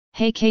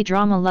Hey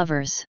K-drama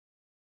lovers!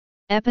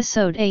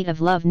 Episode 8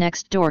 of Love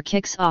Next Door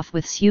kicks off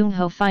with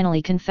Jung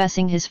finally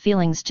confessing his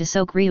feelings to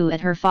Sok-ryu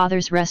at her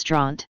father's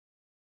restaurant.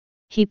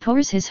 He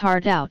pours his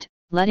heart out,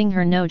 letting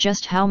her know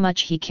just how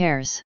much he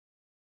cares.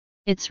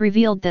 It's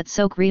revealed that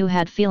Sok-ryu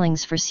had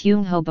feelings for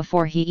Jung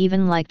before he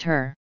even liked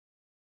her.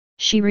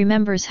 She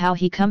remembers how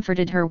he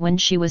comforted her when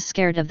she was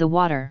scared of the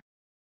water.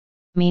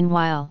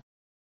 Meanwhile,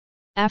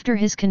 after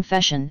his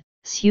confession,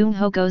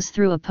 Jung goes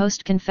through a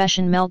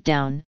post-confession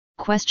meltdown,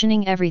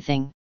 questioning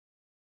everything.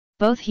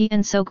 Both he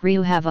and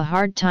Sok-ryu have a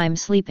hard time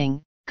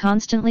sleeping,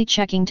 constantly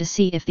checking to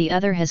see if the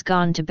other has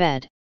gone to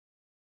bed.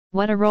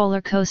 What a roller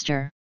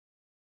coaster!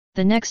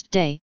 The next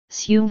day,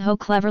 Jung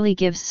cleverly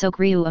gives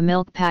Sok-ryu a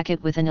milk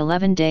packet with an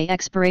 11-day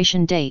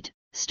expiration date,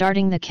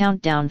 starting the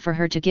countdown for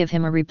her to give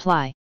him a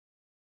reply.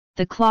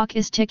 The clock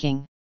is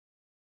ticking.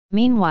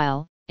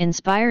 Meanwhile,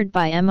 inspired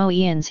by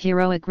Moen's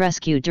heroic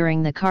rescue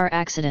during the car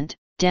accident,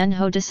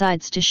 Dan-ho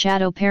decides to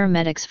shadow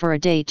paramedics for a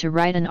day to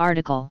write an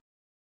article.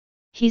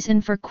 He's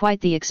in for quite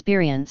the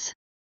experience.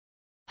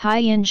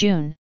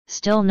 Hyun-jun,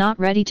 still not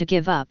ready to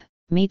give up,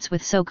 meets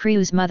with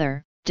Sok-ryu's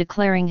mother,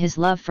 declaring his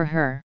love for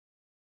her.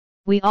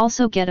 We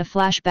also get a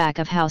flashback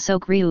of how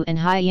Sok-ryu and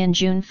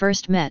Hyun-jun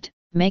first met,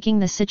 making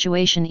the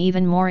situation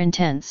even more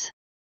intense.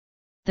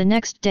 The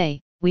next day,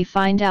 we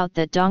find out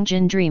that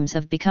Dongjin dreams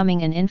of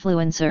becoming an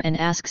influencer and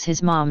asks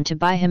his mom to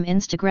buy him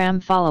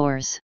Instagram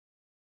followers.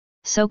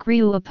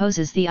 Sok-ryu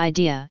opposes the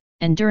idea,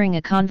 and during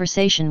a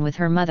conversation with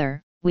her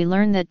mother, we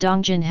learn that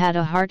Dongjin had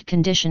a heart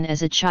condition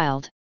as a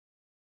child.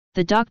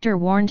 The doctor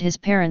warned his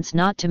parents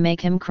not to make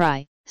him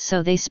cry,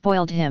 so they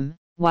spoiled him,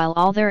 while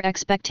all their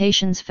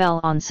expectations fell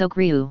on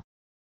Sok-ryu.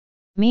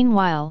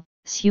 Meanwhile,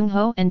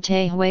 Seung-ho and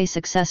Tae-hwee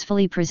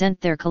successfully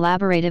present their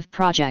collaborative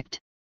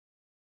project.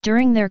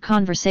 During their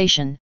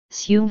conversation,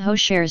 Seung-ho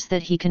shares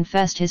that he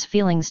confessed his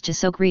feelings to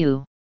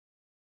Sok-ryu.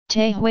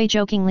 Tae-hwee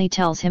jokingly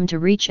tells him to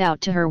reach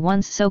out to her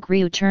once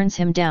Sok-ryu turns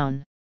him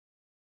down.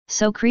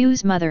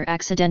 Sok-ryu's mother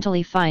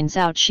accidentally finds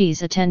out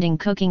she's attending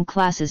cooking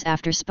classes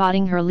after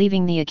spotting her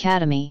leaving the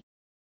academy.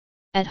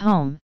 At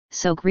home,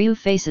 Sok-ryu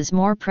faces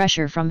more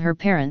pressure from her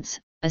parents,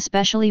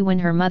 especially when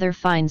her mother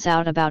finds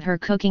out about her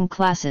cooking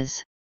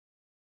classes.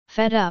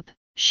 Fed up,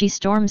 she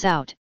storms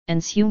out, and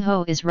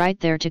Seung-ho is right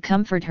there to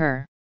comfort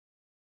her.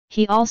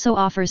 He also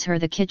offers her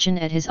the kitchen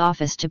at his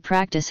office to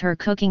practice her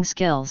cooking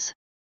skills.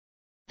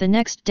 The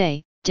next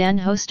day,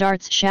 Dan-ho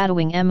starts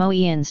shadowing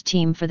Moen's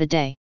team for the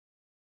day.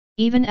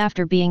 Even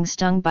after being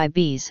stung by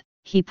bees,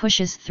 he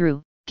pushes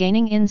through,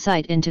 gaining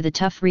insight into the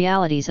tough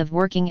realities of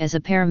working as a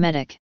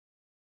paramedic.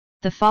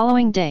 The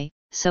following day,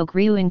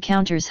 Sok-ryu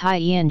encounters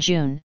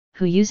Hyun-jun,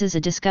 who uses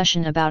a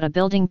discussion about a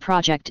building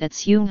project at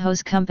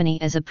Seung-ho's company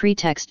as a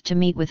pretext to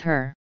meet with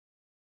her.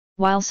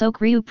 While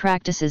Sok-ryu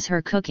practices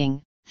her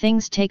cooking,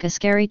 things take a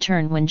scary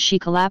turn when she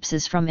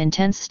collapses from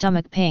intense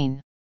stomach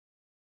pain.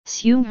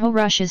 Seung-ho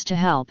rushes to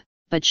help,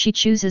 but she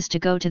chooses to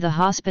go to the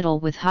hospital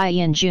with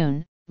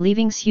Hyun-jun,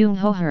 leaving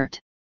Seung-ho hurt.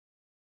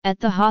 At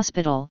the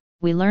hospital,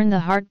 we learn the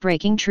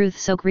heartbreaking truth: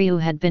 Sok-ryu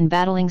had been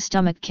battling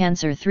stomach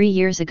cancer 3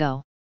 years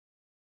ago.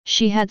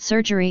 She had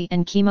surgery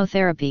and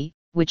chemotherapy,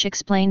 which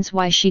explains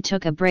why she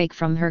took a break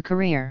from her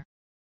career.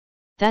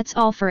 That's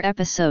all for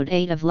episode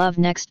 8 of Love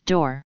Next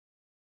Door.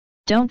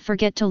 Don't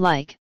forget to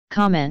like,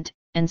 comment,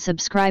 and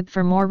subscribe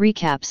for more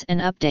recaps and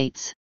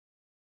updates.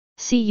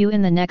 See you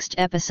in the next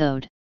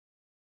episode.